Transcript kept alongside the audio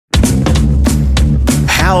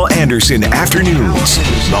Hal Anderson Afternoons,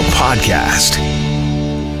 the podcast.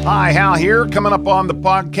 Hi, Hal here. Coming up on the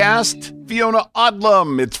podcast, Fiona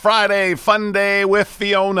Odlum. It's Friday, fun day with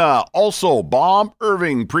Fiona. Also, Bob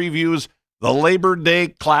Irving previews the Labor Day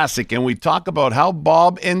Classic, and we talk about how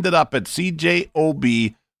Bob ended up at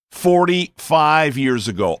CJOB 45 years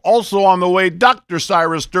ago. Also on the way, Dr.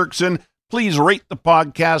 Cyrus Dirksen. Please rate the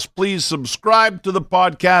podcast. Please subscribe to the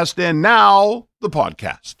podcast. And now, the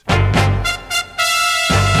podcast.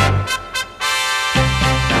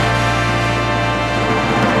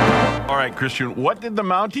 All right, Christian, what did the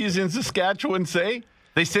Mounties in Saskatchewan say?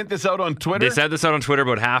 They sent this out on Twitter? They sent this out on Twitter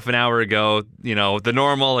about half an hour ago. You know, the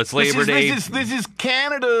normal, it's Labor Day. This is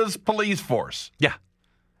Canada's police force. Yeah.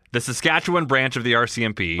 The Saskatchewan branch of the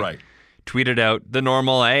RCMP Right. tweeted out the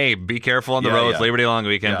normal, hey, be careful on the roads, Labor Day long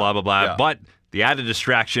weekend, blah, blah, blah. Yeah. But the added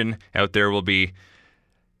distraction out there will be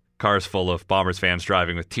cars full of Bombers fans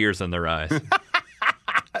driving with tears in their eyes.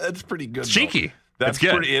 That's pretty good. It's cheeky. That's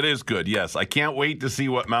good. Pretty, it is good, yes. I can't wait to see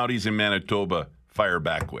what Mounties in Manitoba fire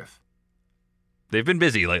back with. They've been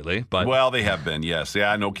busy lately, but... Well, they have been, yes.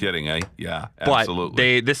 Yeah, no kidding, eh? Yeah, But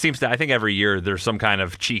absolutely. this seems to, I think every year there's some kind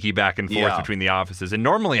of cheeky back and forth between the offices. And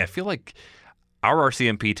normally I feel like our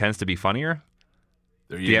RCMP tends to be funnier.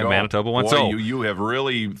 There you go. Manitoba one. Boy, So you have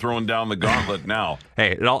really thrown down the gauntlet now.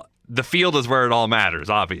 Hey, the field is where it all matters,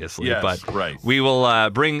 obviously. Yes, but right. we will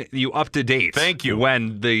bring you up to date. Thank you.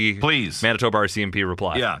 When the Please. Manitoba RCMP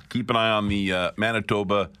reply. Yeah, keep an eye on the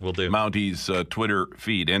Manitoba Will do. Mounties Twitter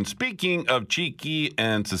feed. And speaking of cheeky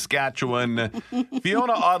and Saskatchewan,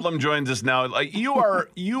 Fiona Odlum joins us now. Like you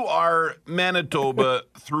are Manitoba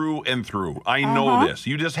through and through. I know this.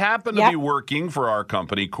 You just happen to be working for our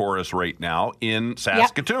company, Chorus, right now in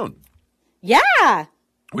Saskatoon. Yeah.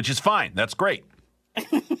 Which is fine. That's great.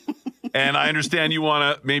 And I understand you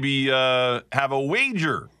want to maybe have a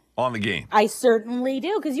wager on the game. I certainly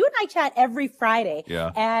do, because you and I chat every Friday.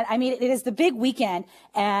 Yeah. And, I mean, it is the big weekend,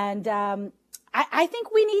 and I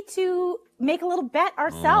think we need to make a little bet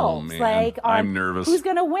ourselves. man. Like, on I'm nervous. who's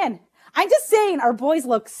going to win. I'm just saying, our boys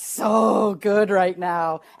look so good right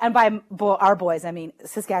now. And by our boys, I mean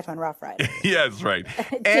Saskatchewan Roughriders. Yes, right.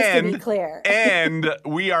 Just to be clear. And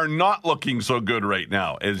we are not looking so good right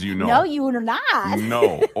now, as you know. No, you are not.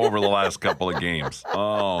 No, over the last couple of games.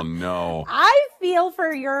 Oh, no. I feel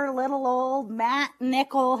for your little old Matt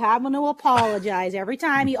Nickel having to apologize every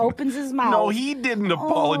time he opens his mouth. No, he didn't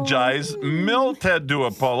apologize. Milt had to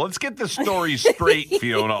apologize. Let's get the story straight,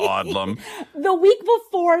 Fiona Odlum. The week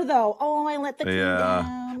before, though. Oh, I let the team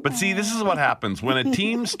down. But see, this is what happens. When a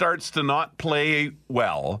team starts to not play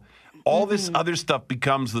well, all this other stuff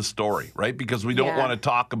becomes the story, right? Because we don't want to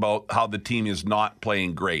talk about how the team is not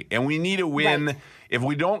playing great. And we need a win. Right. If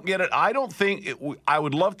we don't get it, I don't think I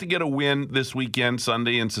would love to get a win this weekend,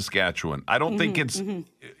 Sunday in Saskatchewan. I don't think it's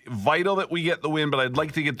vital that we get the win, but I'd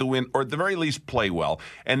like to get the win, or at the very least play well.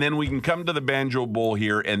 And then we can come to the Banjo Bowl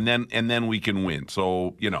here, and then we can win.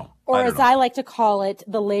 So, you know. Or as I like to call it,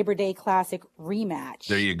 the Labor Day Classic rematch.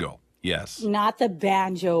 There you go. Yes. Not the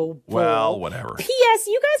Banjo Bowl. Well, whatever. P.S.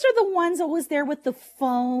 You guys are the ones always there with the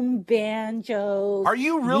foam banjos. Are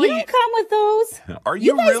you really? You don't come with those. Are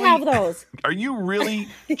you guys really have those. Are you really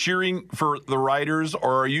cheering for the Riders,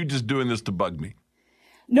 or are you just doing this to bug me?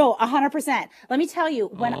 No, 100%. Let me tell you,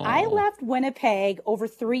 when I left Winnipeg over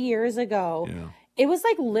 3 years ago, it was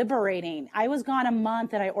like liberating. I was gone a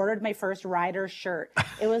month and I ordered my first Riders shirt.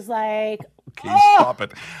 It was like, Okay, stop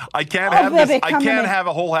it. I can't have baby, this. I come can't in. have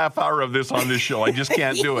a whole half hour of this on this show. I just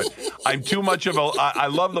can't do it. I'm too much of a. I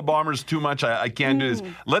love the Bombers too much. I can't do this.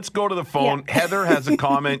 Let's go to the phone. Yeah. Heather has a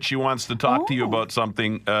comment. She wants to talk to you about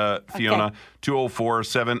something, Fiona.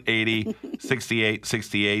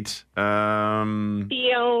 204-780-6868.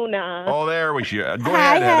 Fiona. Oh, there we go. Go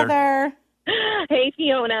hi, ahead, Heather. Heather. Hey,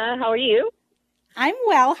 Fiona. How are you? I'm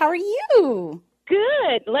well. How are you?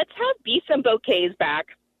 Good. Let's have beef and bouquets back.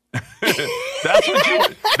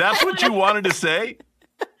 That's what you wanted to say?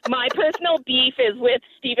 My personal beef is with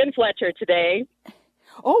Stephen Fletcher today.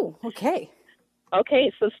 Oh, okay.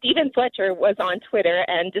 Okay, so Stephen Fletcher was on Twitter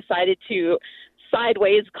and decided to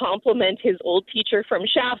sideways compliment his old teacher from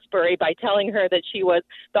Shaftesbury by telling her that she was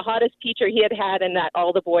the hottest teacher he had had and that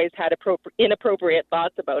all the boys had inappropriate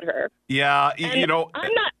thoughts about her. Yeah, And you know.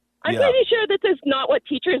 I'm pretty sure this is not what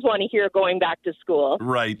teachers want to hear going back to school.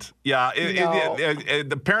 Right. Yeah.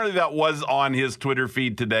 Apparently that was on his Twitter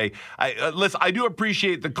feed today. Listen, I do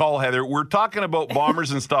appreciate the call, Heather. We're talking about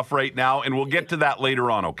Bombers and stuff right now, and we'll get to that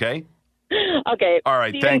later on, okay? Okay. All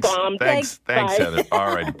right. Stephen Thanks. Blom. Thanks, Bye. Heather.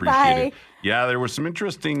 All right. Appreciate Bye. it. Yeah, there were some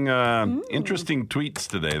interesting tweets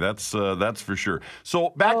today. That's for sure.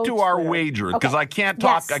 So back to our wager, because I can't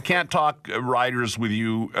talk. Yes. I can't talk riders with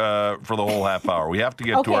you for the whole half hour. We have to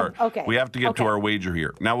get to our. We have to get to our wager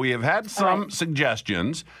here. Now we have had some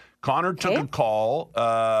suggestions. Connor took a call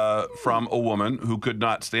from a woman who could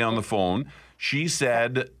not stay on the phone. She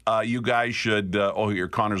said, "You guys should." Here,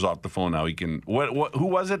 Connor's off the phone now. He can. What? Who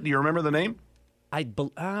was it? Do you remember the name?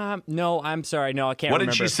 No, I'm sorry. No, I can't remember.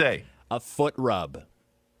 What did she say? A foot rub.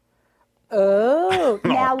 Oh,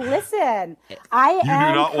 now listen. You do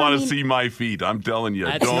not want to see my feet. I'm telling you.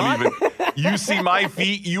 You see my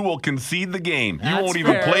feet, you will concede the game. You won't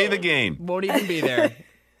even play the game. Won't even be there.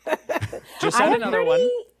 Just had another one.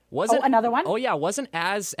 Another one? Oh, yeah. Wasn't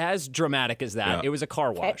as dramatic as that. Yeah. It was a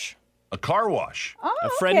car wash. A car wash. Oh, A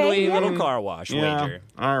friendly little car wash wager.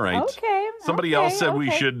 All right. Okay. Somebody else said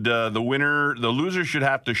we should, the loser should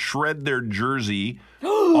have to shred their jersey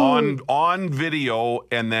on video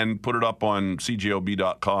and then put it up on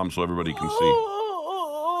cjob.com so everybody can see.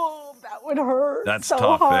 Oh, that would hurt. That's so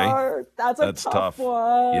tough, hard. eh? That's a tough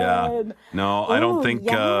one. Yeah. No, I don't think.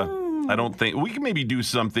 yum. I don't think we can maybe do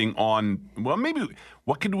something on. Well, maybe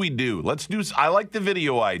what could we do? Let's do. I like the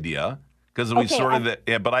video idea because we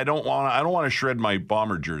but I don't want. I don't want to shred my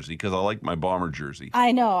Bomber jersey because I like my Bomber jersey.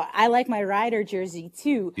 I know. I like my Rider jersey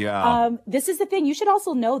too. Yeah. This is the thing. You should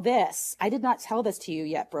also know this. I did not tell this to you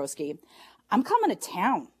yet, broski. I'm coming to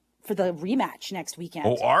town for the rematch next weekend.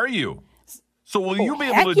 Oh, are you? So will you be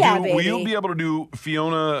able to do? Will you be able to do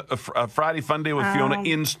Fiona a Friday Fun Day with Fiona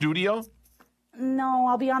in studio? No,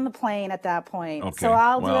 I'll be on the plane at that point. Okay, So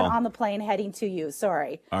I'll do it on the plane heading to you.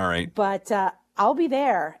 Sorry. All right. But I'll be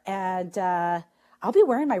there, and I'll be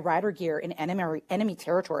wearing my Rider gear in enemy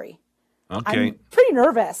territory. Okay. I'm pretty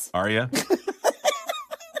nervous. Are you?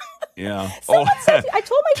 Yeah. I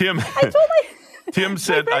told my Tim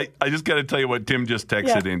said, I just got to tell you what Tim just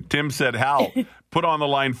texted in. Tim said, Hal, put on the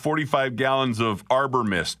line 45 gallons of Arbor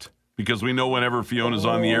Mist because we know whenever Fiona's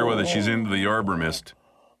on the air with us, she's into the Arbor Mist.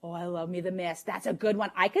 Oh, I love me the mist. That's a good one.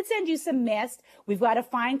 I could send you some mist. We've got a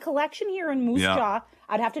fine collection here in Moose Jaw.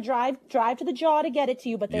 I'd have to drive to the Jaw to get it to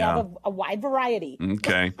you, but they have a wide variety.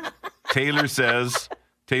 Okay. Taylor says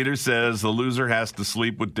the loser has to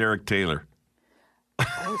sleep with Derek Taylor.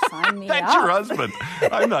 Oh, sign me That's up. your husband.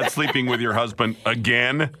 I'm not sleeping with your husband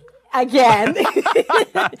again. Again. Does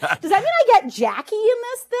that mean I get Jackie in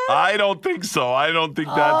this then? I don't think so. I don't think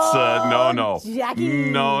that's no. Jackie.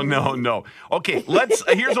 No. Okay,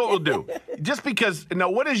 here's what we'll do. Just because now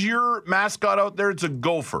what is your mascot out there? It's a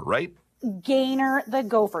gopher, right? Gainer the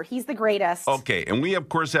gopher. He's the greatest. Okay, and we of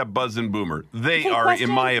course have Buzz and Boomer. They are, question?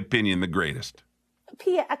 in my opinion, the greatest.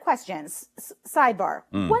 Questions. Sidebar.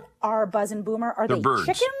 What are Buzz and Boomer? Are They're they birds.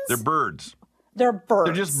 chickens? They're birds. They're birds.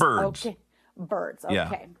 They're just birds. Okay. Birds. Okay.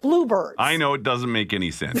 Yeah. Bluebirds. I know it doesn't make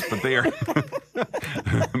any sense, but they are.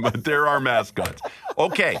 But they're our mascots.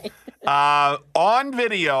 Okay, on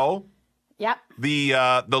video. Yep.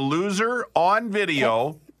 The loser on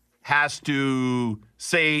video has to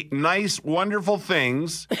say nice, wonderful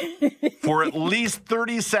things for at least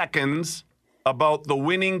 30 seconds about the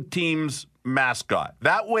winning team's mascot.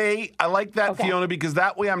 That way, I like that, Fiona, because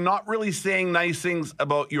that way I'm not really saying nice things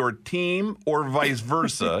about your team or vice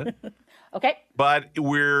versa. Okay. But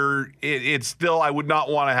it's still, I would not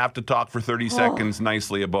want to have to talk for 30 seconds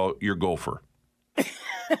nicely about your gopher.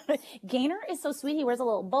 Gainer is so sweet. He wears a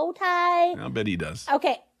little bow tie. I bet he does.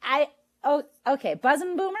 Okay. Okay. Buzz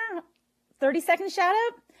and Boomer, 30 second shout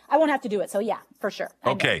out. I won't have to do it. So yeah, for sure.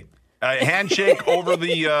 Okay. Handshake over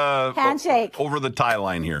the handshake over the tie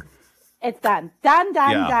line here. It's done.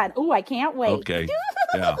 Done. Ooh, I can't wait. Okay.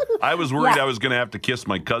 Yeah. I was worried I was going to have to kiss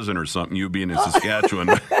my cousin or something, you being in Saskatchewan.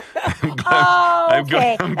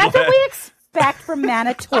 Okay. That's what we expect from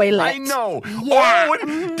Manitoilet. I know. Yeah.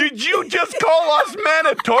 Oh, did you just call us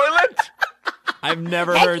Manitoilet? I've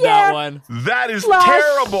never heard that one. That is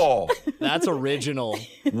terrible. That's original.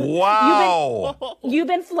 Wow. You've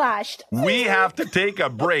been flushed. We have to take a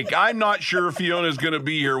break. I'm not sure if Fiona's going to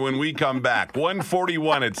be here when we come back.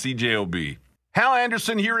 1:41 at CJOB. Hal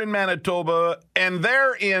Anderson here in Manitoba, and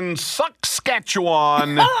there in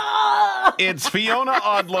Saskatchewan, it's Fiona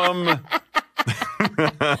Odlum. You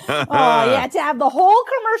had to have the whole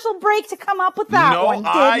commercial break to come up with that one,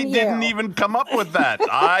 didn't I you? didn't even come up with that.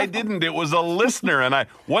 I didn't. It was a listener, and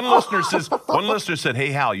one listener said,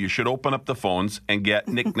 "Hey Hal, you should open up the phones and get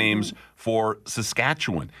nicknames for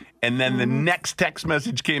Saskatchewan." And then the next text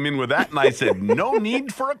message came in with that, and I said, "No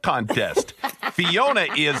need for a contest. Fiona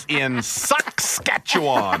is in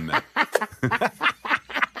Saskatchewan."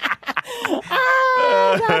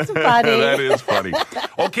 That's That's funny. That is funny.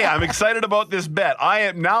 Okay, I'm excited about this bet.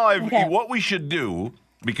 What we should do,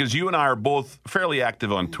 because you and I are both fairly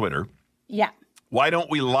active on Twitter. Yeah. Why don't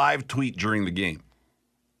we live tweet during the game?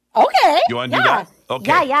 Okay. You want to do that?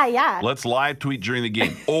 Okay. Yeah. Let's live tweet during the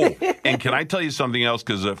game. Oh, and can I tell you something else?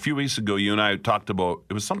 Because a few weeks ago, you and I talked about,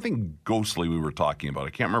 it was something ghostly we were talking about. I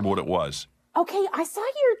can't remember what it was. Okay, I saw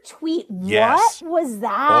your tweet. Yes. What was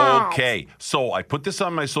that? Okay, so I put this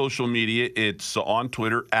on my social media. It's on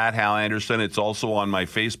Twitter at Hal Anderson. It's also on my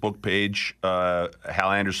Facebook page, Hal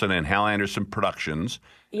Anderson and Hal Anderson Productions.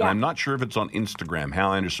 Yeah. And I'm not sure if it's on Instagram,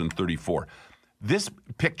 Hal Anderson 34. This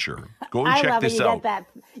picture, go and check this out.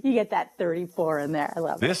 You get that 34 in there. I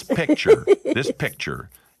love this picture. This picture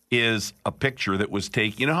is a picture that was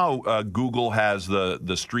taken. You know how Google has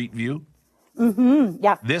the Street View? Mm-hmm.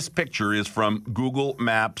 Yeah. This picture is from Google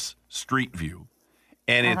Maps Street View,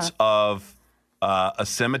 and it's of a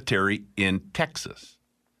cemetery in Texas.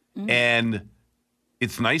 And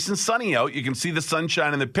it's nice and sunny out. You can see the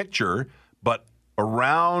sunshine in the picture, but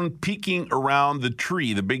peeking around the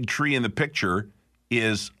tree, the big tree in the picture,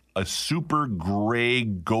 is a super gray,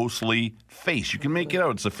 ghostly face. You can make it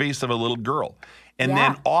out. It's the face of a little girl. And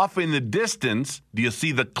then off in the distance, do you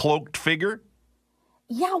see the cloaked figure?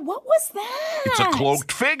 Yeah, what was that? It's a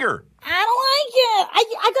cloaked figure. I don't like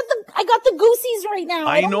it. I got the goosies right now.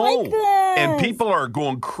 I don't know. like this. And people are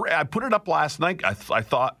going crazy. I put it up last night. I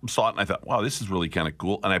saw it and I thought, wow, this is really kind of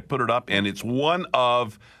cool. And I put it up, and it's one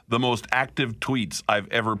of the most active tweets I've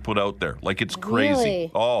ever put out there. Like, it's crazy.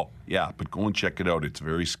 Really? Oh, yeah. But go and check it out. It's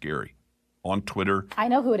very scary. On Twitter. I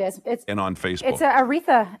know who it is. And on Facebook. It's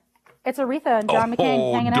Aretha. It's Aretha and John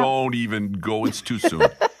McCain hanging out. Don't even go. It's too soon.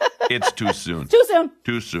 It's too soon. Too soon.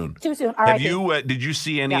 All Have right. Did you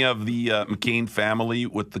see any of the McCain family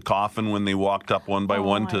with the coffin when they walked up one by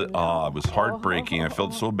one to? It was heartbreaking. I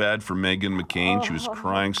felt so bad for Meghan McCain. She was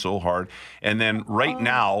crying so hard. And then right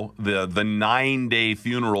now, the 9-day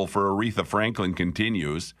funeral for Aretha Franklin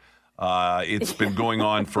continues. It's been going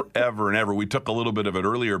on forever and ever. We took a little bit of it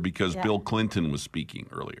earlier because Bill Clinton was speaking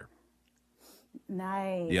earlier.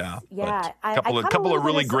 Nice. Yeah. A couple of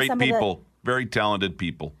really great people, very talented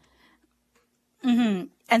people. Mm-hmm.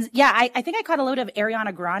 And I think I caught a load of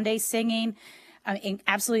Ariana Grande singing.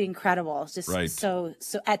 Absolutely incredible. Just so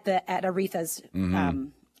at Aretha's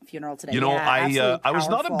funeral today. You know, I was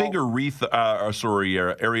not a big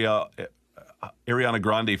Ariana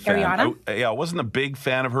Grande fan. I wasn't a big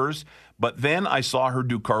fan of hers. But then I saw her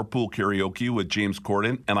do Carpool Karaoke with James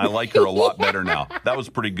Corden, and I like her a lot better now. That was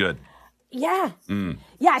pretty good. Yeah.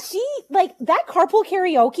 Yeah, she, that Carpool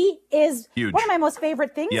Karaoke is huge. One of my most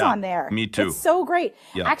favorite things on there. Me too. It's so great.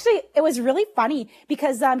 Yeah. Actually, it was really funny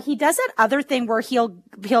because he does that other thing where he'll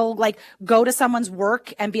go to someone's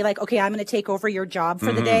work and be like, okay, I'm going to take over your job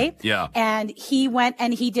for the day. Yeah. And he went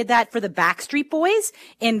and he did that for the Backstreet Boys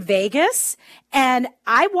in Vegas. And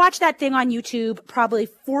I watched that thing on YouTube probably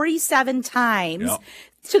 47 times. Yep.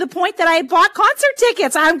 To the point that I bought concert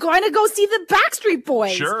tickets. I'm going to go see the Backstreet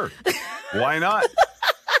Boys. Sure. Why not?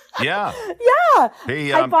 Yeah. Yeah.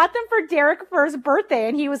 Hey, I bought them for Derek for his birthday,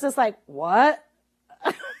 and he was just like, what?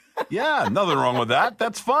 Yeah, nothing wrong with that.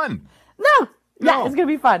 That's fun. No. Yeah, it's going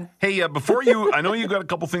to be fun. Hey, before I know you got a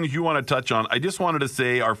couple things you want to touch on. I just wanted to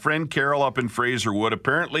say our friend Carol up in Fraserwood,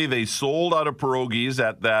 apparently they sold out of pierogies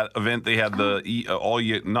at that event. They had not the all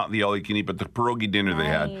you can eat, but the pierogi dinner they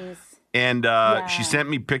had. And she sent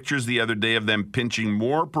me pictures the other day of them pinching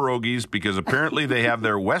more pierogies because apparently they have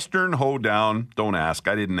their Western Hoedown. Don't ask.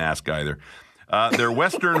 I didn't ask either. Their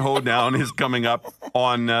Western Hoedown is coming up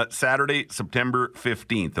on Saturday, September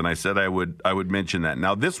 15th. And I said I would mention that.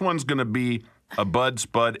 Now, this one's going to be a bud,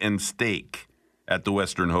 spud, and steak at the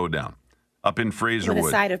Western Hoedown up in Fraserwood. With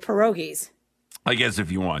a side of pierogies. I guess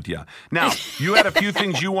if you want, yeah. Now, you had a few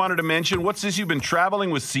things you wanted to mention. What's this? You've been traveling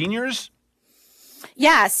with seniors?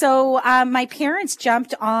 Yeah, so my parents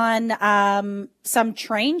jumped on some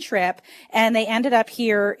train trip, and they ended up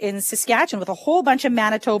here in Saskatchewan with a whole bunch of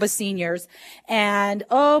Manitoba seniors. And,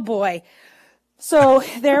 oh, boy. So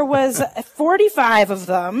there was 45 of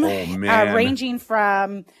them, ranging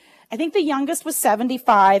from, I think the youngest was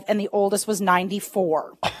 75 and the oldest was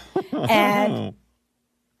 94. And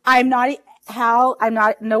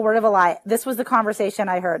no word of a lie. This was the conversation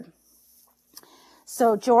I heard.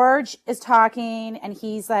 So George is talking and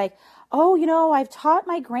he's like, oh, I've taught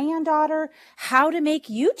my granddaughter how to make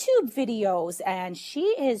YouTube videos and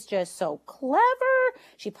she is just so clever.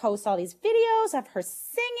 She posts all these videos of her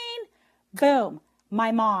singing. Boom.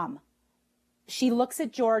 My mom. She looks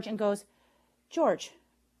at George and goes, George,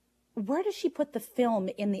 where does she put the film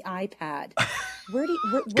in the iPad? Where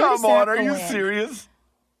Come on, are you serious?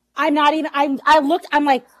 I'm not even, I'm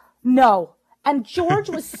like, no. And George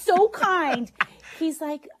was so kind. He's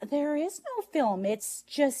like, there is no film. It's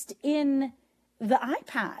just in the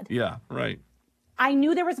iPad. Yeah, right. I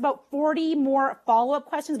knew there was about 40 more follow-up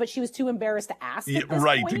questions, but she was too embarrassed to ask. Yeah,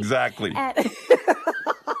 right, point. exactly. And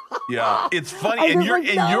yeah, it's funny,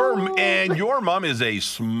 and your mom is a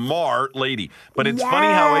smart lady. But it's funny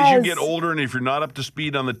how as you get older, and if you're not up to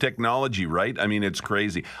speed on the technology, right? I mean, it's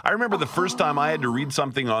crazy. I remember the first time I had to read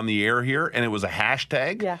something on the air here, and it was a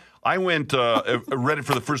hashtag. Yeah. I went, read it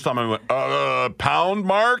for the first time. I went, pound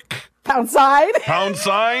mark. Pound sign. Pound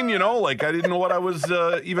sign, like I didn't know what I was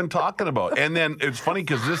even talking about. And then it's funny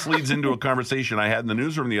because this leads into a conversation I had in the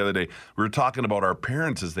newsroom the other day. We were talking about our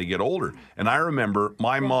parents as they get older. And I remember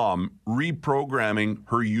my mom reprogramming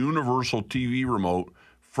her universal TV remote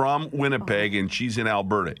from Winnipeg, and she's in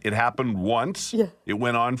Alberta. It happened once. Yeah. It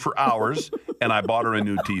went on for hours, and I bought her a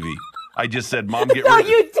new TV. I just said, Mom, get rid of it. No,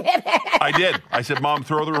 you didn't. I did. I said, Mom,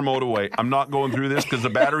 throw the remote away. I'm not going through this because the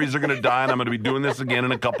batteries are going to die and I'm going to be doing this again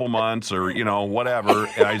in a couple months or, whatever.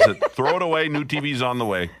 And I said, throw it away. New TV's on the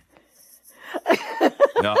way.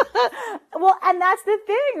 Yeah. Well, and that's the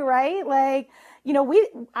thing, right? Like,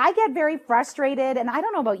 I get very frustrated, and I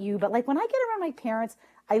don't know about you, but like when I get around my parents,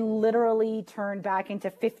 I literally turn back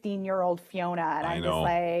into 15-year-old Fiona. And I'm just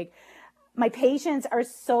like, my patients are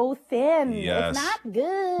so thin. Yes. It's not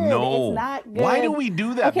good. No. It's not good. Why do we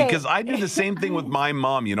do that? Okay. Because I do the same thing with my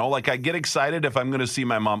mom. Like I get excited if I'm going to see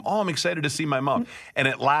my mom. Oh, I'm excited to see my mom. And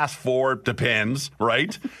it lasts for, depends,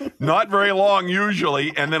 right? Not very long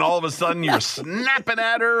usually. And then all of a sudden you're snapping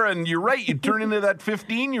at her and you're right. You turn into that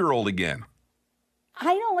 15-year-old again.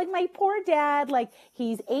 I know, like my poor dad, like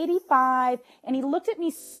he's 85 and he looked at me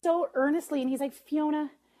so earnestly and he's like,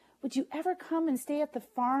 Fiona, would you ever come and stay at the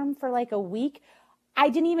farm for like a week? I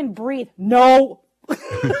didn't even breathe. No. I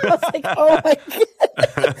was like, oh my God.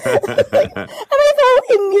 And I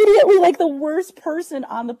felt immediately like the worst person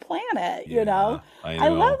on the planet, I know. I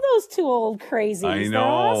love those two old crazies. I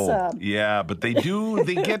know. They're awesome. Yeah, but they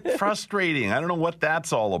get frustrating. I don't know what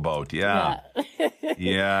that's all about. Yeah.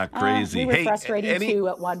 Yeah, crazy. We were frustrating too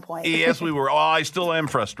at one point. Yes, we were. Oh, I still am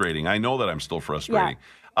frustrating. I know that I'm still frustrating.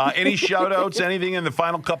 Yeah. Any shout-outs, anything in the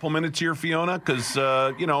final couple minutes here, Fiona? Because,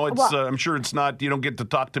 it's I'm sure it's not, you don't get to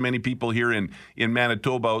talk to many people here in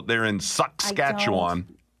Manitoba out there in Saskatchewan.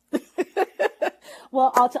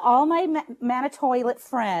 Well, to all my Manitoilet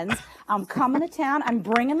friends, I'm coming to town. I'm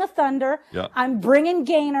bringing the thunder. Yeah. I'm bringing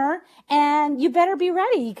Gaynor. And you better be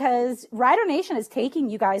ready because Rider Nation is taking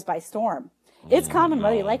you guys by storm. It's coming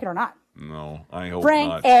whether you like it or not. No, I hope Bring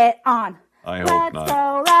not. Bring it on. I hope not. Let's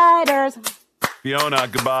go, Riders. Fiona,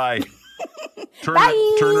 goodbye. Turn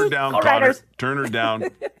her down, Connor. Riders. Turn her down.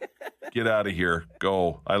 Get out of here.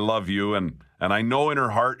 Go. I love you, and I know in her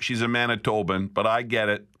heart she's a Manitoban, but I get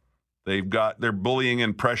it. They're bullying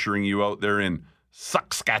and pressuring you out there in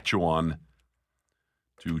Saskatchewan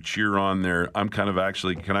to cheer on their. I'm kind of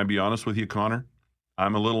actually. Can I be honest with you, Connor?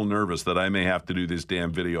 I'm a little nervous that I may have to do this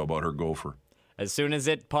damn video about her gopher. As soon as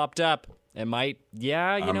it popped up. It might,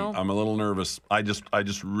 I'm a little nervous. I just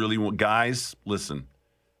really want, guys, listen.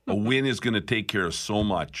 A win is going to take care of so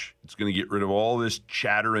much. It's going to get rid of all this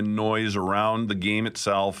chatter and noise around the game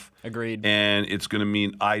itself. Agreed. And it's going to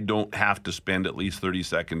mean I don't have to spend at least 30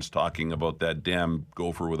 seconds talking about that damn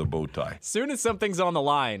gopher with a bow tie. As soon as something's on the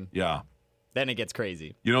line. Yeah. Then it gets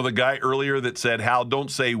crazy. You know the guy earlier that said, Hal,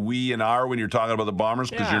 don't say we and our when you're talking about the Bombers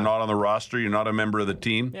because you're not on the roster, you're not a member of the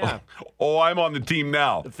team? Yeah. Oh, I'm on the team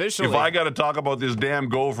now. Officially. If I got to talk about this damn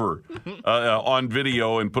gopher on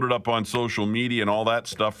video and put it up on social media and all that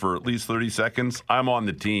stuff for at least 30 seconds, I'm on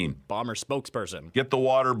the team. Bomber spokesperson. Get the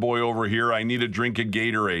water boy over here. I need a drink of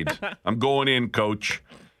Gatorade. I'm going in, coach.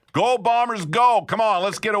 Go, Bombers, go. Come on,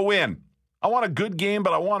 let's get a win. I want a good game,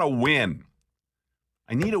 but I want a win.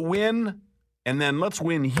 I need a win. And then let's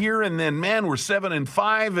win here, and then, man, we're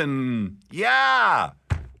 7-5, and yeah,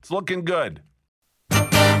 it's looking good.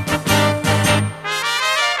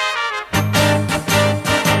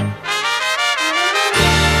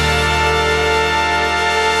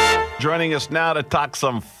 Joining us now to talk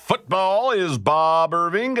some football is Bob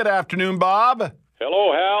Irving. Good afternoon, Bob.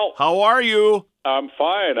 Hello, Hal. How are you? I'm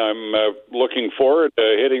fine. I'm looking forward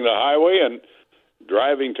to hitting the highway and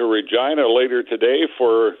driving to Regina later today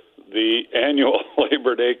for the annual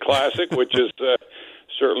Labor Day Classic, which is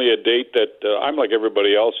certainly a date that I'm like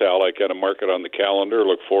everybody else, Al. I kind of mark it on the calendar,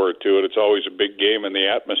 look forward to it. It's always a big game, and the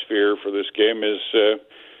atmosphere for this game is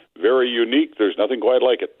very unique. There's nothing quite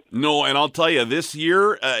like it. No, and I'll tell you, this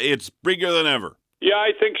year it's bigger than ever. Yeah,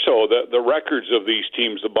 I think so. The records of these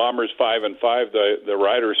teams, the Bombers 5-5, the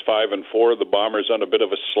Riders 5-4, the Bombers on a bit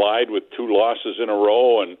of a slide with 2 losses in a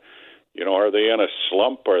row, and are they in a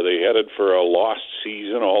slump? Are they headed for a lost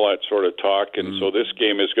season? All that sort of talk, and so this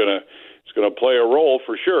game is going to play a role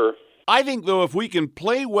for sure. I think, though, if we can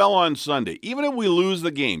play well on Sunday, even if we lose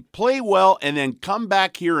the game, play well and then come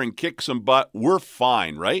back here and kick some butt, we're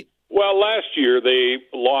fine, right? Well, last year they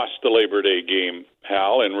lost the Labor Day game,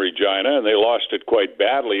 Hal, in Regina, and they lost it quite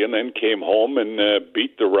badly, and then came home and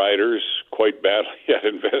beat the Riders quite badly at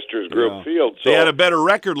Investors Group Field. So, they had a better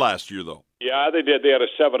record last year, though. Yeah, they did. They had a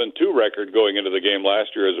 7-2 record going into the game last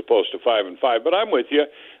year as opposed to 5-5. But I'm with you.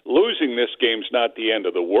 Losing this game's not the end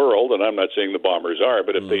of the world, and I'm not saying the Bombers are,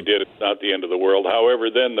 but if they did, it's not the end of the world. However,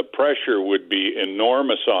 then the pressure would be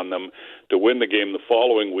enormous on them to win the game the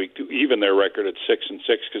following week to even their record at 6-6.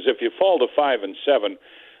 Because if you fall to 5-7,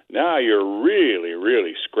 now you're really,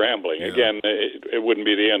 really scrambling. Yeah. Again, it wouldn't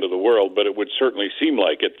be the end of the world, but it would certainly seem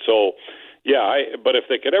like it. So, yeah, but if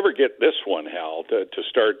they could ever get this one, Hal, to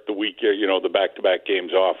start the week, the back-to-back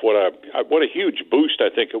games off, what a huge boost I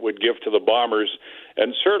think it would give to the Bombers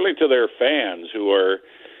and certainly to their fans who are,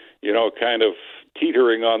 kind of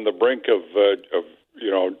teetering on the brink of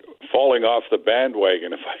falling off the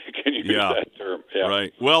bandwagon, if I can use that term. Yeah.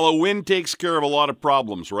 Right. Well, a win takes care of a lot of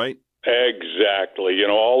problems, right? Exactly.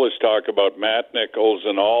 All this talk about Matt Nichols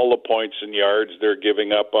and all the points and yards they're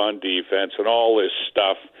giving up on defense and all this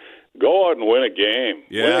stuff. Go out and win a game.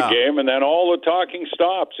 Yeah. Win a game, and then all the talking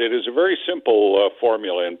stops. It is a very simple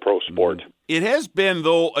formula in pro sport. It has been,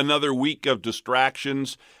 though, another week of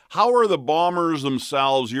distractions. How are the Bombers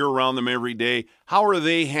themselves? You're around them every day. How are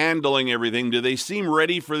they handling everything? Do they seem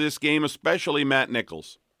ready for this game, especially Matt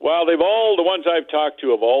Nichols? Well, the ones I've talked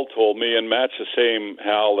to have all told me, and Matt's the same,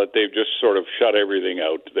 Hal, that they've just sort of shut everything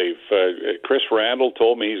out. Chris Randall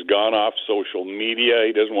told me he's gone off social media.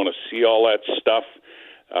 He doesn't want to see all that stuff.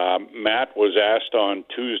 Matt was asked on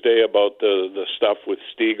Tuesday about the stuff with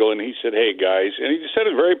Stiegel, and he said, hey, guys, and he said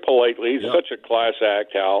it very politely. He's such a class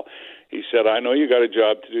act, Hal. He said, I know you got a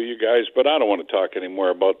job to do, you guys, but I don't want to talk anymore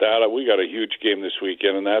about that. We got a huge game this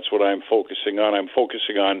weekend, and that's what I'm focusing on. I'm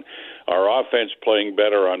focusing on our offense playing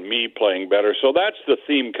better, on me playing better. So that's the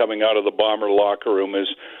theme coming out of the Bomber locker room is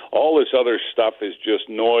all this other stuff is just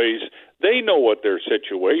noise. They know what their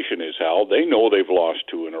situation is, Hal. They know they've lost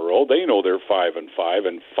 2 in a row. They know they're 5-5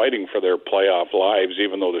 and fighting for their playoff lives,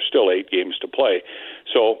 even though there's still 8 games to play.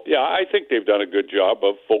 So, yeah, I think they've done a good job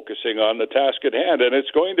of focusing on the task at hand, and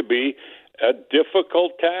it's going to be a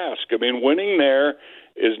difficult task. I mean, winning there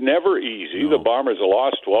is never easy. The Bombers have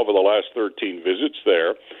lost 12 of the last 13 visits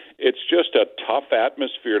there. It's just a tough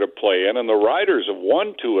atmosphere to play in, and the Riders have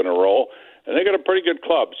won 2 in a row. And they got a pretty good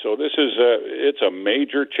club, so this is it's a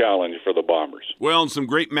major challenge for the Bombers. Well, and some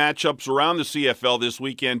great matchups around the CFL this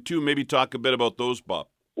weekend, too. Maybe talk a bit about those, Bob.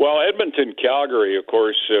 Well, Edmonton-Calgary, of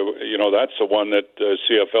course, that's the one that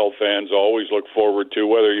CFL fans always look forward to,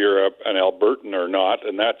 whether you're an Albertan or not.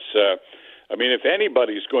 And that's, if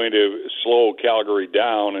anybody's going to slow Calgary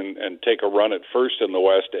down and take a run at first in the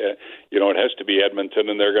West, it has to be Edmonton,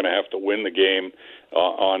 and they're going to have to win the game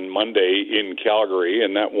on Monday in Calgary,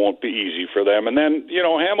 and that won't be easy for them. And then,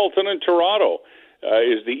 Hamilton and Toronto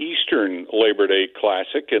is the Eastern Labor Day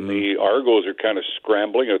Classic, and the Argos are kind of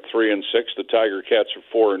scrambling at 3-6. The Tiger Cats are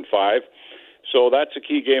 4-5. So that's a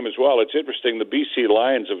key game as well. It's interesting. The BC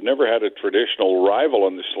Lions have never had a traditional rival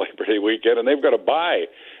on this Labor Day weekend, and they've got a bye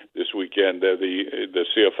this weekend. The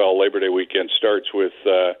CFL Labor Day weekend starts with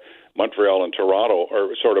Montreal and Toronto,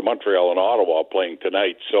 or sort of Montreal and Ottawa playing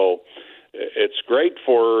tonight. So it's great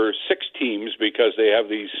for 6 teams because they have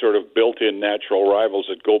these sort of built-in natural rivals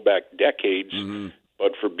that go back decades.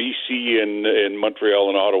 But for BC and Montreal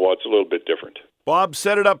and Ottawa, it's a little bit different. Bob,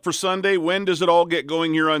 set it up for Sunday. When does it all get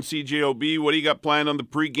going here on CJOB? What do you got planned on the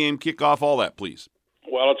pregame, kickoff, all that, please?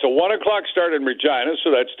 Well, it's a 1 o'clock start in Regina, so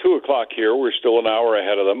that's 2 o'clock here. We're still an hour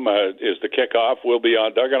ahead of them. Is the kickoff. We'll be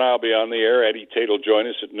on. Doug and I will be on the air. Eddie Tate will join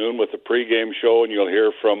us at noon with the pregame show, and you'll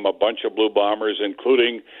hear from a bunch of Blue Bombers,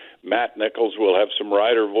 including Matt Nichols. We'll have some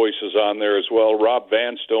Rider voices on there as well. Rob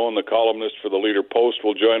Van Stone, the columnist for the Leader Post,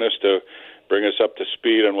 will join us to bring us up to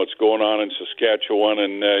speed on what's going on in Saskatchewan,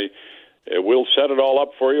 and we'll set it all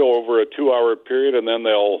up for you over a 2-hour period, and then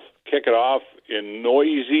they'll kick it off in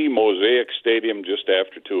noisy Mosaic Stadium just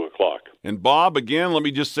after 2 o'clock. And Bob, again, let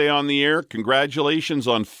me just say on the air, congratulations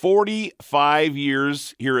on 45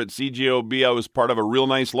 years here at CJOB. I was part of a real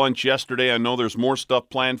nice lunch yesterday. I know there's more stuff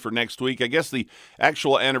planned for next week. I guess the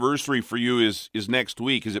actual anniversary for you is next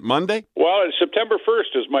week. Is it Monday? Well, September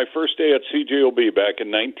 1st is my first day at CJOB back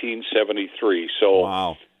in 1973. So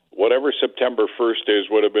wow. whatever September 1st is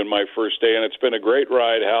would have been my first day, and it's been a great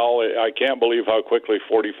ride, Hal. I can't believe how quickly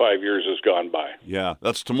 45 years has gone by. Yeah,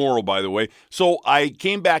 that's tomorrow, by the way. So I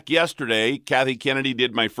came back yesterday. Kathy Kennedy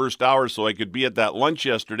did my first hour so I could be at that lunch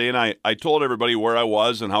yesterday, and I told everybody where I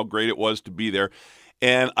was and how great it was to be there.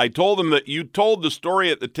 And I told them that you told the story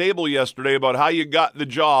at the table yesterday about how you got the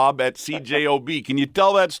job at CJOB. Can you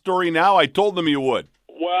tell that story now? I told them you would.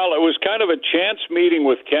 Well, it was kind of a chance meeting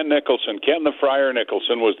with Ken Nicholson. Ken the Friar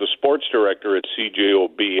Nicholson was the sports director at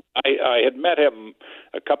CJOB. I had met him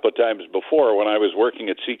a couple of times before when I was working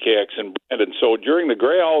at CKX in Brandon. So during the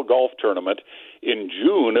Grey Owl Golf Tournament in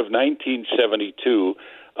June of 1972,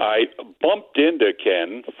 I bumped into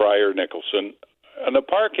Ken Friar Nicholson in the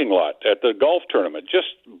parking lot at the golf tournament,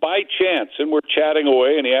 just by chance. And we're chatting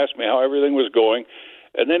away, and he asked me how everything was going.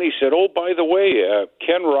 And then he said, oh, by the way,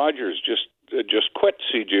 Ken Rogers just quit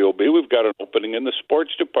CJOB. We've got an opening in the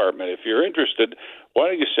sports department. If you're interested, why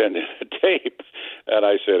don't you send in a tape? And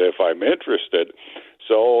I said, if I'm interested.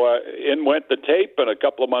 So in went the tape, and a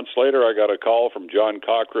couple of months later, I got a call from John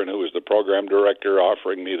Cochran, who was the program director,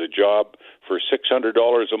 offering me the job for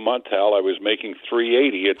 $600 a month. Hal, I was making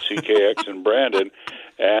 $380 at CKX in Brandon,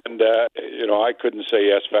 and I couldn't say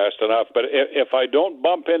yes fast enough. But if I don't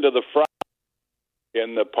bump into the front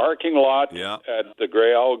in the parking lot at the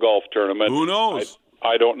Grey Owl Golf Tournament, who knows?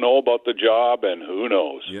 I don't know about the job, and who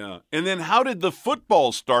knows? Yeah. And then how did the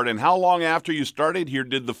football start, and how long after you started here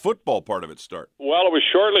did the football part of it start? Well, it was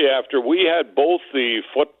shortly after. We had both the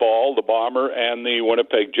football, the Bomber, and the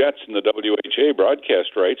Winnipeg Jets in the WHA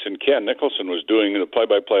broadcast rights, and Ken Nicholson was doing the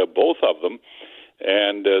play-by-play of both of them.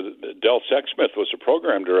 And Del Sexsmith was the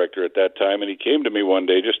program director at that time, and he came to me one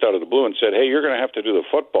day just out of the blue and said, hey, you're going to have to do the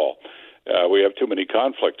football. We have too many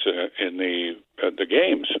conflicts in the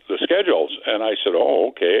games, the schedules. And I said, oh,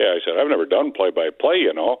 okay. I said, I've never done play-by-play,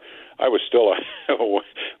 I was still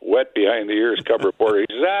wet behind the ears cover reporter. He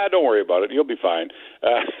says, don't worry about it. You'll be fine.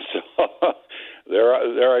 So there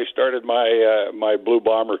I started my Blue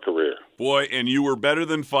Bomber career. Boy, and you were better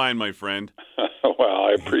than fine, my friend. Well,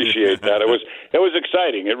 I appreciate that. It was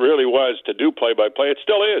exciting. It really was to do play-by-play. It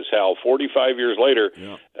still is, Hal. 45 years later,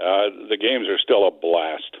 the games are still a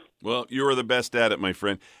blast. Well, you were the best at it, my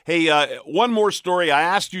friend. Hey, one more story. I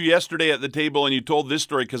asked you yesterday at the table, and you told this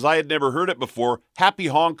story because I had never heard it before. Happy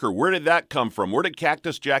Honker, where did that come from? Where did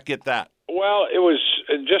Cactus Jack get that? Well, it was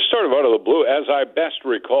just sort of out of the blue. As I best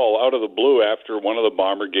recall, out of the blue after one of the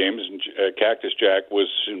Bomber games, and Cactus Jack was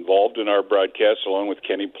involved in our broadcast along with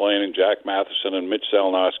Kenny Plain and Jack Matheson and Mitch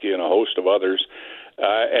Salnoski and a host of others.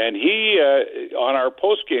 And he, on our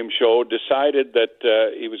post-game show, decided that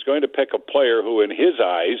he was going to pick a player who, in his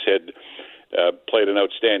eyes, had played an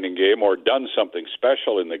outstanding game or done something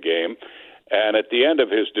special in the game. And at the end of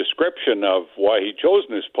his description of why he chose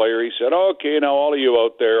this player, he said, okay, now all of you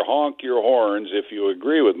out there, honk your horns if you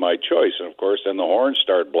agree with my choice. And, of course, then the horns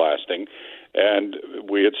start blasting. And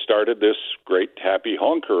we had started this great Happy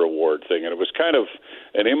Honker Award thing, and it was kind of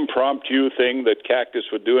an impromptu thing that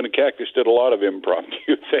Cactus would do, and Cactus did a lot of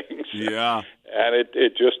impromptu things. Yeah. And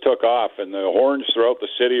it just took off, and the horns throughout the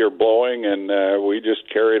city are blowing, and we just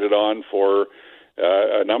carried it on for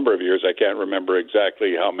a number of years. I can't remember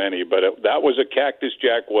exactly how many, but that was a Cactus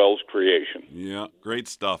Jack Wells creation. Yeah, great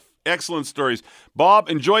stuff. Excellent stories. Bob,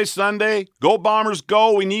 enjoy Sunday. Go Bombers,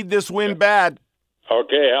 go. We need this win bad.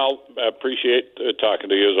 Okay, Al, I appreciate talking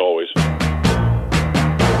to you as always.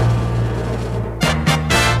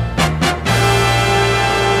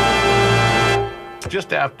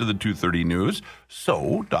 Just after the 2:30 news,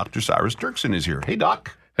 so Dr. Cyrus Dirksen is here. Hey,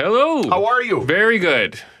 Doc. Hello. How are you? Very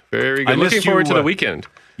good. Very good. Looking forward to the weekend.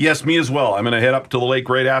 Yes, me as well. I'm going to head up to the lake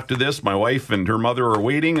right after this. My wife and her mother are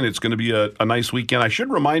waiting, and it's going to be a nice weekend. I should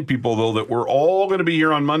remind people, though, that we're all going to be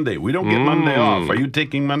here on Monday. We don't get Monday off. Are you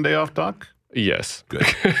taking Monday off, Doc? Yes. Good.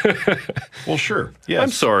 Well, sure. Yes. I'm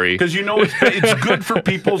sorry. Because it's good for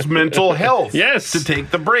people's mental health. Yes. To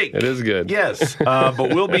take the break. It is good. Yes.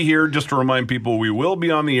 But we'll be here just to remind people we will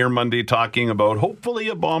be on the air Monday talking about hopefully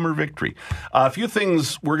a Bomber victory. A few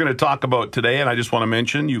things we're going to talk about today, and I just want to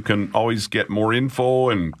mention you can always get more info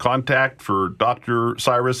and contact for Dr.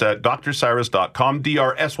 Cyrus at drcyrus.com,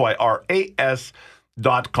 DRSYRAS.com.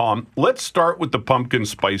 Let's start with the pumpkin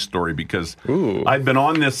spice story because I've been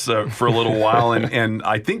on this for a little while and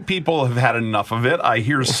I think people have had enough of it. I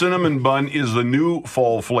hear cinnamon bun is the new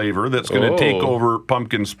fall flavor that's going to take over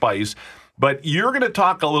pumpkin spice. But you're going to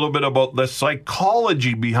talk a little bit about the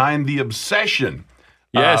psychology behind the obsession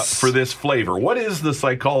for this flavor. What is the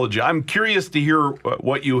psychology? I'm curious to hear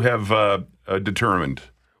what you have determined.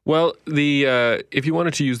 Well, if you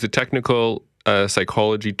wanted to use the technical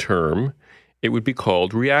psychology term, it would be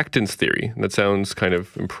called reactance theory. That sounds kind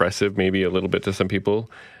of impressive, maybe a little bit to some people.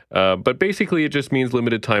 But basically, it just means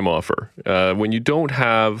limited time offer. When you don't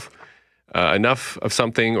have enough of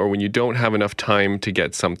something, or when you don't have enough time to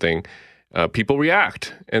get something, people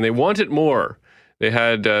react and they want it more. They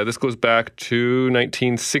had, this goes back to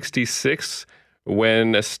 1966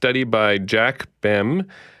 when a study by Jack Bem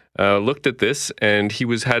looked at this, and he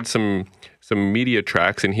had some media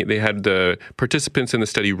tracks, and they had the participants in the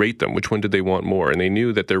study rate them. Which one did they want more? And they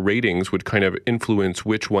knew that their ratings would kind of influence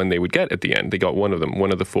which one they would get at the end. They got one of them,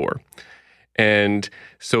 one of the four. And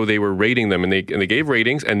so they were rating them, and they gave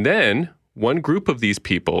ratings. And then one group of these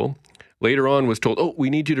people later on was told, oh, we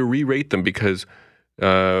need you to re-rate them because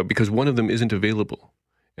one of them isn't available.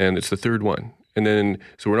 And it's the third one. And then,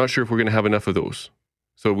 so we're not sure if we're going to have enough of those.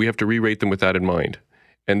 So we have to re-rate them with that in mind.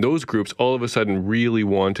 And those groups all of a sudden really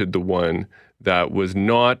wanted the one that was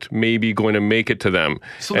not maybe going to make it to them.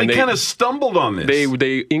 So they kind of stumbled on this.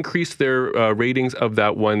 They increased their ratings of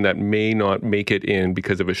that one that may not make it in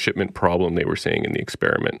because of a shipment problem, they were saying in the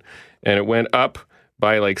experiment. And it went up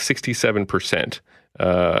by like 67%.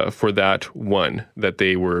 For that one that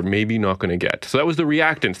they were maybe not going to get. So that was the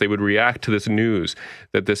reactance. They would react to this news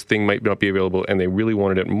that this thing might not be available, and they really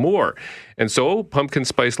wanted it more. And so pumpkin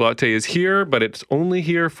spice latte is here, but it's only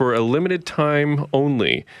here for a limited time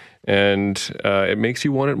only. And it makes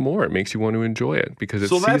you want it more. It makes you want to enjoy it because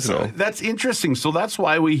it's seasonal. That's interesting. So that's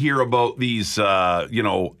why we hear about these, is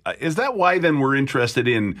that why then we're interested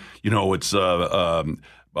in, it's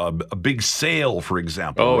a big sale, for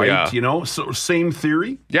example, right? Yeah. So same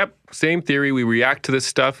theory? Yep, same theory. We react to this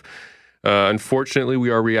stuff. Unfortunately,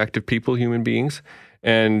 we are reactive people, human beings.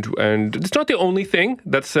 And it's not the only thing.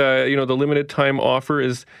 That's, the limited time offer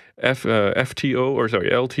is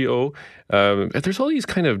LTO. There's all these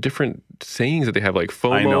kind of different sayings that they have, like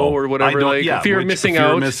FOMO or whatever, fear of missing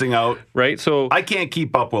out. Right? So I can't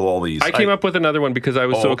keep up with all these. I came up with another one because I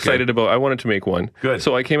was excited I wanted to make one. Good.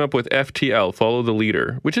 So I came up with FTL, follow the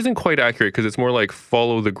leader, which isn't quite accurate because it's more like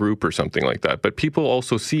follow the group or something like that. But people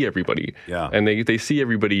also see everybody. Yeah. And they see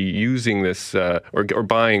everybody using this or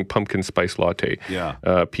buying pumpkin spice latte. Yeah.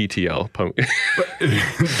 PTL.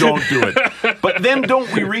 Don't do it. But then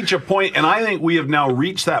don't we reach a point, and I think we have now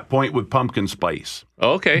reached that point with pumpkin spice.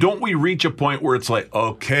 Okay. Don't we reach a point where it's like,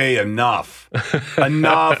 okay, enough.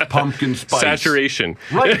 Enough pumpkin spice. Saturation.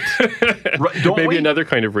 Right. Don't Maybe we? another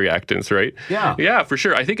kind of reactance, right? Yeah. Yeah, for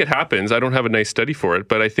sure. I think it happens. I don't have a nice study for it,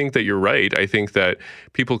 but I think that you're right. I think that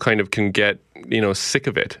people kind of can get, sick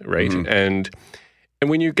of it, right? Mm-hmm. And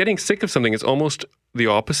when you're getting sick of something, it's almost the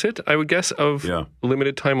opposite, I would guess, of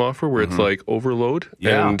limited time offer, where it's like overload,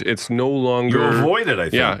 and it's no longer... You avoid it, I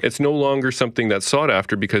think. Yeah, it's no longer something that's sought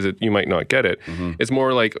after because you might not get it. Mm-hmm. It's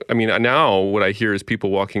more like, now what I hear is people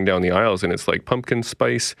walking down the aisles, and it's like pumpkin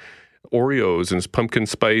spice Oreos and pumpkin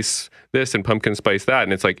spice this and pumpkin spice that,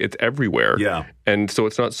 and it's like it's everywhere. Yeah. And so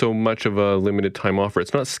it's not so much of a limited time offer.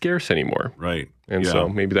 It's not scarce anymore. Right. And so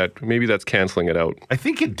maybe that's canceling it out. I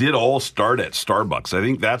think it did all start at Starbucks. I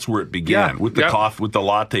think that's where it began with the coffee, with the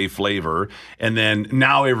latte flavor. And then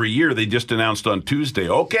now every year they just announced on Tuesday,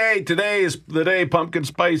 okay, today is the day pumpkin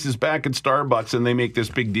spice is back at Starbucks, and they make this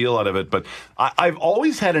big deal out of it. But I've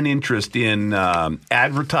always had an interest in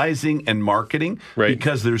advertising and marketing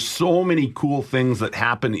because there's so many cool things that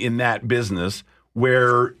happen in that business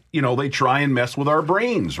where, they try and mess with our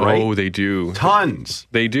brains, right? Oh, they do. Tons.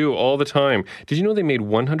 They do all the time. Did you know they made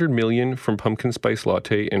 $100 million from pumpkin spice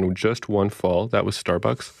latte in just one fall? That was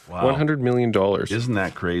Starbucks. Wow. $100 million. Isn't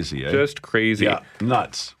that crazy, eh? Just crazy. Yeah,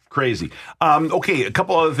 nuts. Crazy. Okay, a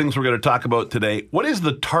couple other things we're going to talk about today. What is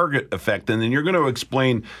the Target effect? And then you're going to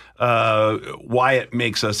explain why it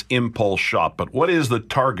makes us impulse shop. But what is the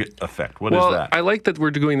Target effect? What is that? I like that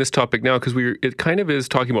we're doing this topic now because it kind of is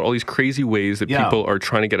talking about all these crazy ways that people are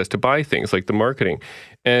trying to get us to buy things, like the marketing.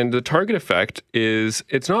 And the Target effect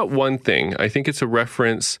it's not one thing. I think it's a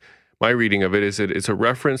reference. My reading of it is it's a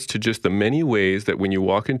reference to just the many ways that when you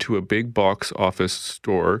walk into a big box office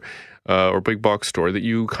store or big box store that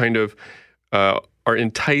you kind of are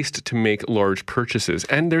enticed to make large purchases.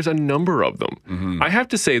 And there's a number of them. Mm-hmm. I have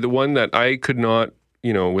to say the one that I could not,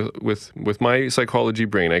 with my psychology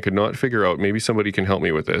brain, I could not figure out, maybe somebody can help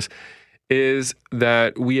me with this, is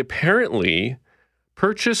that we apparently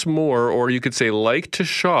purchase more, or you could say like to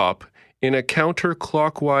shop, in a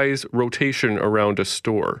counterclockwise rotation around a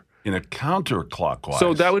store. In a counterclockwise.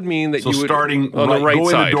 So that would mean that you would starting on the right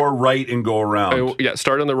go side. In the door right and go around.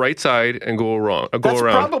 Start on the right side and go around. That's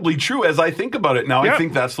probably true. As I think about it now, I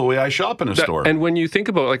think that's the way I shop in a store. And when you think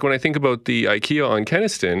about, when I think about the IKEA on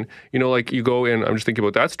Kenniston, you go in. I'm just thinking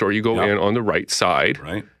about that store. You go in on the right side,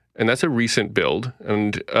 right. and that's a recent build.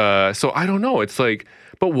 And so I don't know. It's like,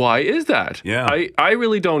 but why is that? Yeah. I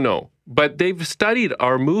really don't know. But they've studied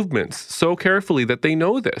our movements so carefully that they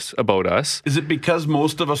know this about us. Is it because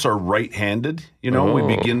most of us are right-handed?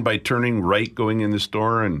 We begin by turning right going in the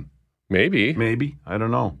store, and maybe I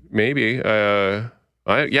don't know. Maybe. I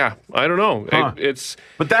don't know. Huh.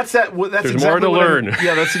 But that's there's exactly more to learn.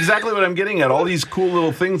 That's exactly what I'm getting at. All these cool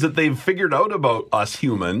little things that they've figured out about us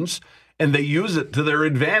humans, and they use it to their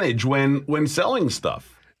advantage when selling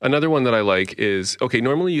stuff. Another one that I like is,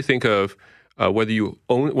 normally you think of whether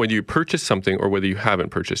you purchase something or whether you haven't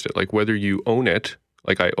purchased it. Like whether you own it,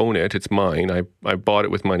 like I own it, it's mine, I bought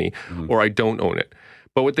it with money, or I don't own it.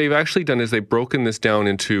 But what they've actually done is they've broken this down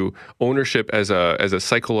into ownership as a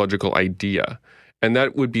psychological idea. And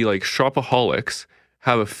that would be like shopaholics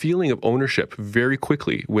have a feeling of ownership very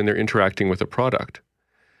quickly when they're interacting with a product.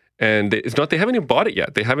 And it's not, they haven't even bought it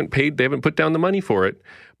yet. They haven't paid, they haven't put down the money for it,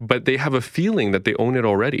 but they have a feeling that they own it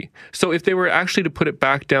already. So if they were actually to put it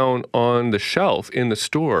back down on the shelf in the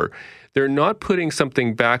store, they're not putting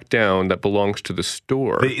something back down that belongs to the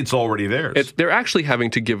store. It's already theirs. They're actually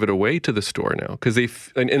having to give it away to the store now because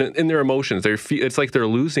in their emotions, it's like they're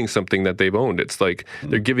losing something that they've owned. It's like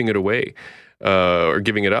they're giving it away or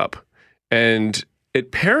giving it up. And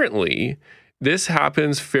apparently, this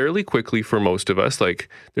happens fairly quickly for most of us. Like,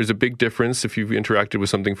 there's a big difference if you've interacted with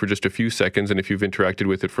something for just a few seconds and if you've interacted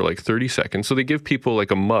with it for like 30 seconds. So they give people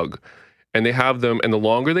like a mug and they have them, and the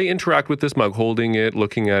longer they interact with this mug, holding it,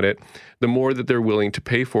 looking at it, the more that they're willing to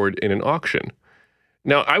pay for it in an auction.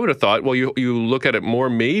 Now, I would have thought, well, you look at it more,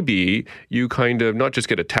 maybe you kind of not just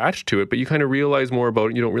get attached to it, but you kind of realize more about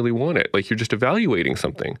it. You don't really want it. Like, you're just evaluating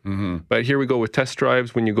something. Mm-hmm. But here we go with test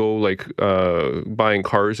drives. When you go like buying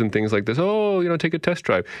cars and things like this, take a test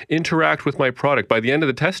drive. Interact with my product. By the end of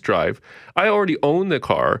the test drive, I already own the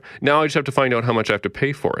car. Now I just have to find out how much I have to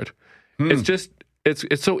pay for it. It's just...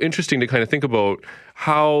 It's so interesting to kind of think about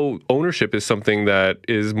how ownership is something that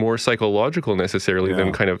is more psychological necessarily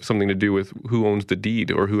than kind of something to do with who owns the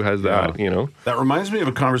deed or who has that, That reminds me of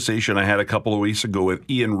a conversation I had a couple of weeks ago with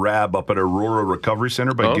Ian Rabb up at Aurora Recovery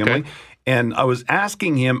Center by Gimli. And I was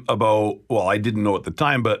asking him about, I didn't know at the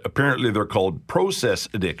time, but apparently they're called process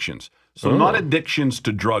addictions. So not addictions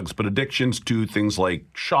to drugs, but addictions to things like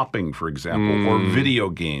shopping, for example, or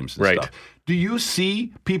video games and stuff. Do you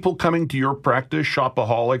see people coming to your practice,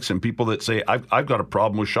 shopaholics, and people that say, I've got a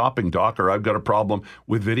problem with shopping, doc, or I've got a problem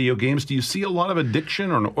with video games? Do you see a lot of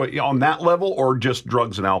addiction on that level, or just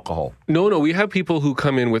drugs and alcohol? No, we have people who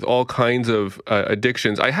come in with all kinds of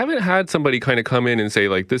addictions. I haven't had somebody kind of come in and say,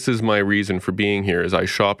 like, this is my reason for being here is I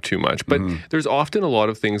shop too much. But there's often a lot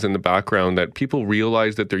of things in the background that people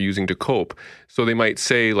realize that they're using to cope. So they might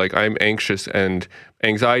say, like, I'm anxious and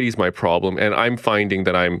anxiety is my problem, and I'm finding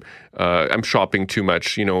that I'm shopping too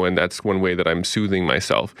much, and that's one way that I'm soothing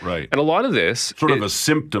myself. Right. And a lot of this... Sort of a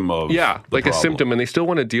symptom of like a symptom, and they still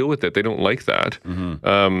want to deal with it. They don't like that.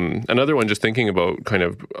 Another one, just thinking about kind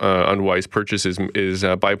of unwise purchases, is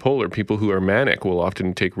bipolar. People who are manic will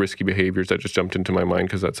often take risky behaviors. That just jumped into my mind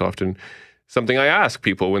because that's often something I ask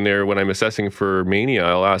people when I'm assessing for mania.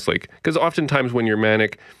 I'll ask, like, because oftentimes when you're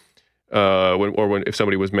manic, if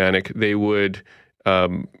somebody was manic, they would...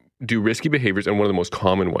 do risky behaviors, and one of the most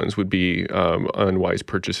common ones would be unwise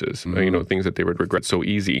purchases, things that they would regret so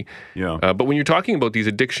easy. Yeah. But when you're talking about these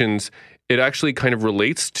addictions, it actually kind of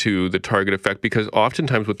relates to the target effect, because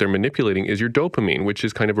oftentimes what they're manipulating is your dopamine, which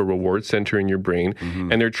is kind of a reward center in your brain,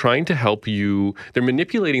 and they're trying to help you. They're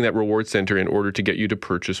manipulating that reward center in order to get you to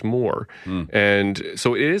purchase more. And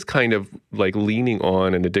so it is kind of like leaning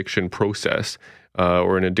on an addiction process.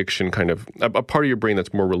 Or an addiction kind of a part of your brain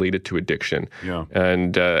that's more related to addiction. Yeah.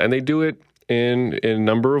 And they do it in a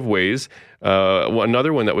number of ways.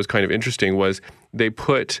 Another one that was kind of interesting was they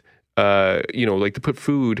put, they put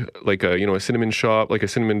food, like a cinnamon shop, like a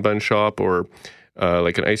cinnamon bun shop, or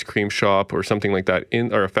like an ice cream shop or something like that,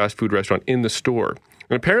 or a fast food restaurant in the store.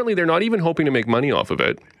 And apparently they're not even hoping to make money off of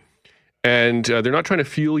it. And they're not trying to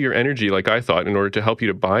fuel your energy like I thought in order to help you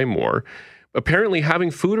to buy more. Apparently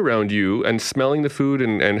having food around you and smelling the food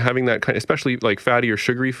and having that kind of, especially like fatty or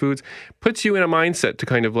sugary foods, puts you in a mindset to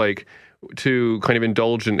kind of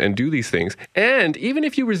indulge and do these things. And even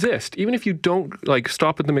if you resist, even if you don't like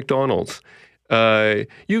stop at the McDonald's,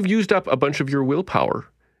 you've used up a bunch of your willpower,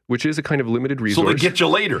 which is a kind of limited resource. So they get you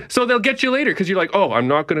later. So they'll get you later because you're like, I'm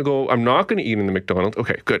not going to eat in the McDonald's.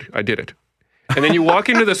 Okay, good. I did it. And then you walk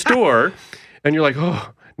into the store and you're like,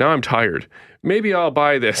 now I'm tired. Maybe I'll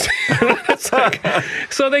buy this.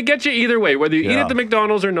 So they get you either way. Whether you eat at the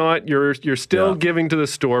McDonald's or not, you're still giving to the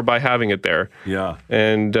store by having it there. Yeah.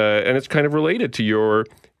 And it's kind of related to your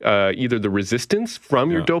either the resistance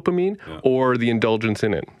from your dopamine or the indulgence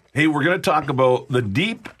in it. Hey, we're going to talk about the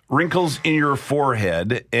deep wrinkles in your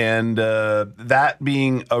forehead and that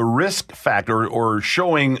being a risk factor or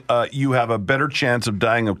showing you have a better chance of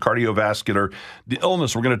dying of cardiovascular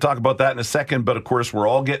illness. We're going to talk about that in a second, but of course, we're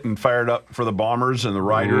all getting fired up for the Bombers and the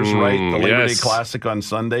Riders, right? The Labor Day Classic on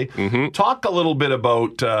Sunday. Talk a little bit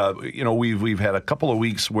about, we've had a couple of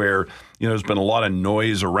weeks where, there's been a lot of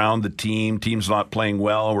noise around the team. Team's not playing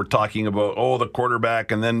well. We're talking about, the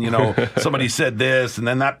quarterback, and then, somebody said this, and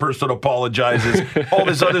then that person apologizes. All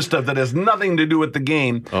this other stuff that has nothing to do with the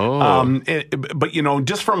game. But,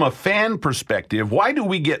 just from a fan perspective, why do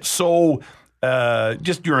we get so,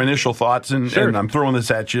 just your initial thoughts, and I'm throwing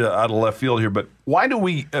this at you out of left field here, but why do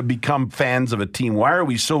we become fans of a team? Why are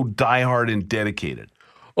we so diehard and dedicated?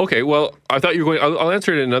 Okay, well, I thought you were going... I'll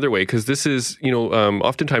answer it another way, because this is,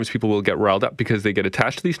 oftentimes people will get riled up because they get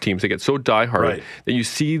attached to these teams. They get so diehard that you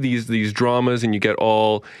see these dramas and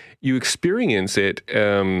you experience it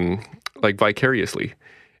like vicariously.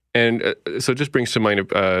 And so it just brings to mind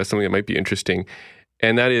something that might be interesting.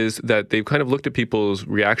 And that is that they've kind of looked at people's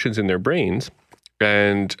reactions in their brains.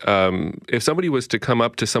 And if somebody was to come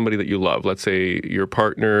up to somebody that you love, let's say your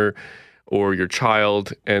partner or your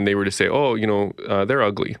child, and they were to say, they're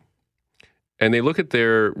ugly. And they look at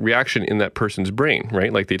their reaction in that person's brain,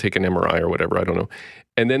 right? Like they take an MRI or whatever, I don't know.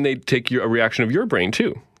 And then they take a reaction of your brain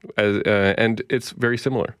too. And it's very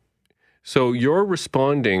similar. So you're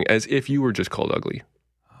responding as if you were just called ugly.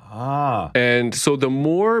 And so the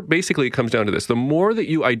more, basically it comes down to this, the more that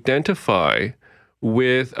you identify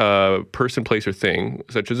with a person, place, or thing,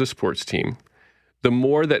 such as a sports team, the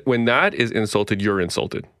more that when that is insulted, you're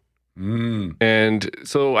insulted. And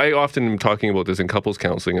so I often am talking about this in couples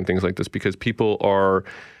counseling and things like this because people are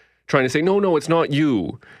trying to say, no, it's not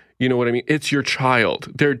you. You know what I mean? It's your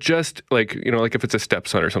child. They're just like, like if it's a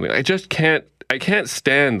stepson or something. I can't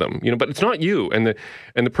stand them, but it's not you. And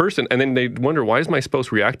the person, and then they wonder, why is my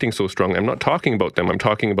spouse reacting so strongly? I'm not talking about them. I'm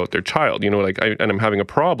talking about their child, and I'm having a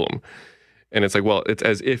problem. And it's like, well, it's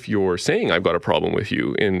as if you're saying I've got a problem with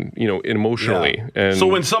you emotionally. Yeah. And so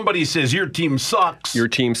when somebody says your team sucks,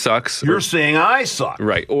 you're saying I suck.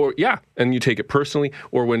 Right. Or and you take it personally.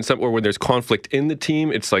 Or when there's conflict in the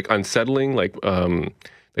team, it's like unsettling, like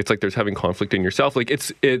it's like there's having conflict in yourself. Like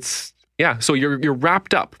it's so you're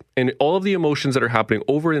wrapped up in all of the emotions that are happening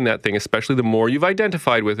over in that thing, especially the more you've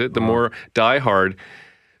identified with it, the more diehard,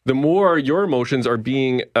 the more your emotions are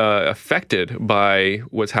being affected by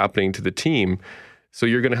what's happening to the team. So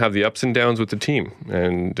you're going to have the ups and downs with the team,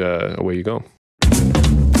 and away you go.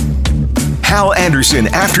 Hal Anderson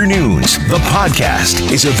Afternoons, the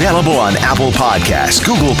podcast, is available on Apple Podcasts,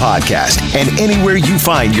 Google Podcasts, and anywhere you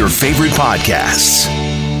find your favorite podcasts.